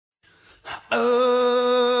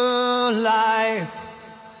Oh, life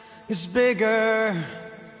is bigger.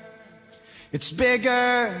 It's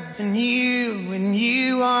bigger than you, and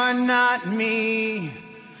you are not me.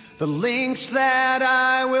 The lengths that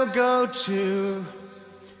I will go to,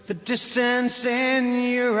 the distance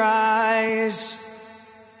in your eyes.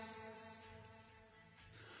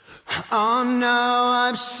 Oh no,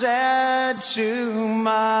 I've said too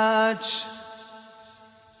much.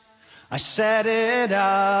 I set it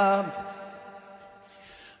up.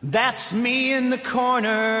 That's me in the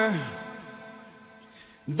corner.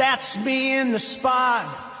 That's me in the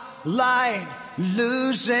spotlight,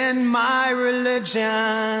 losing my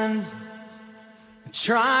religion,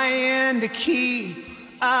 trying to keep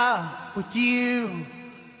up with you,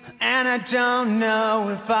 and I don't know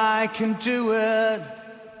if I can do it.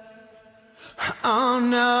 Oh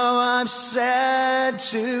no, I've said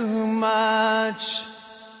too much.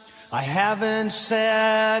 I haven't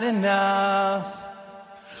said enough.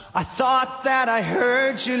 I thought that I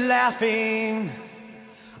heard you laughing.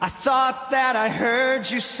 I thought that I heard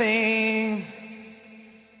you sing.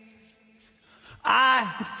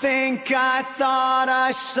 I think I thought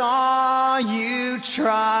I saw you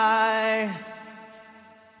try.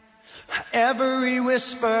 Every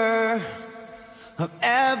whisper of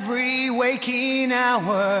every waking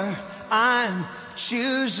hour, I'm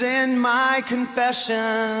choosing my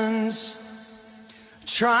confessions,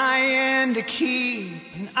 trying to keep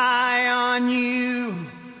an eye on you,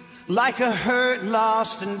 like a hurt,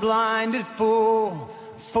 lost and blinded fool.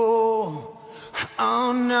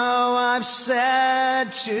 Oh no, I've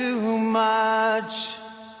said too much.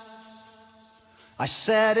 I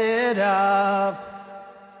set it up.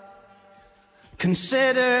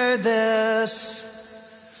 Consider this,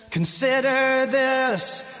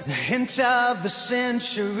 the hint of the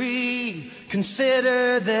century.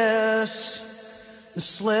 Consider this, the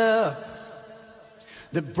slip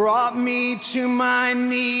that brought me to my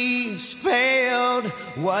knees failed.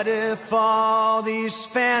 What if all these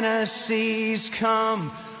fantasies come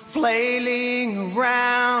flailing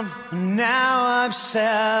around? Now I've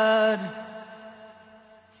said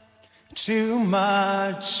too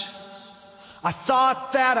much. I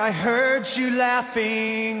thought that I heard you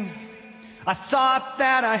laughing. I thought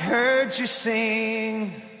that I heard you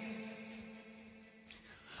sing.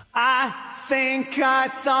 I think I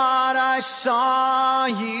thought I saw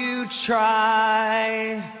you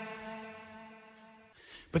try.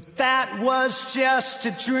 But that was just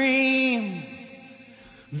a dream.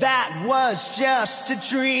 That was just a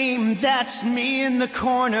dream. That's me in the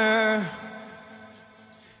corner.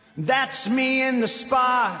 That's me in the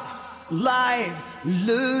spotlight,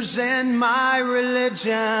 losing my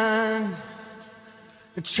religion,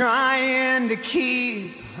 trying to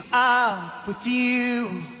keep up with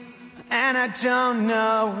you, and I don't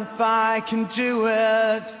know if I can do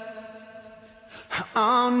it.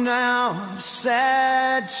 Oh no, I've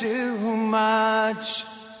said too much.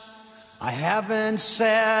 I haven't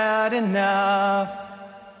said enough.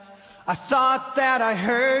 I thought that I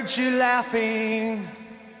heard you laughing.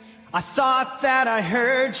 I thought that I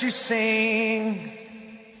heard you sing.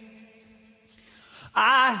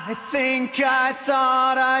 I think I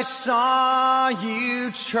thought I saw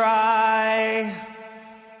you try.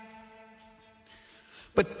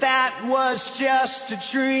 But that was just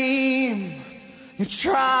a dream. You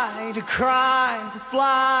try to cry, to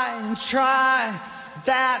fly and try.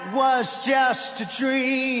 That was just a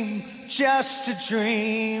dream, just a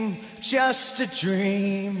dream, just a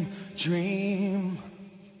dream, dream.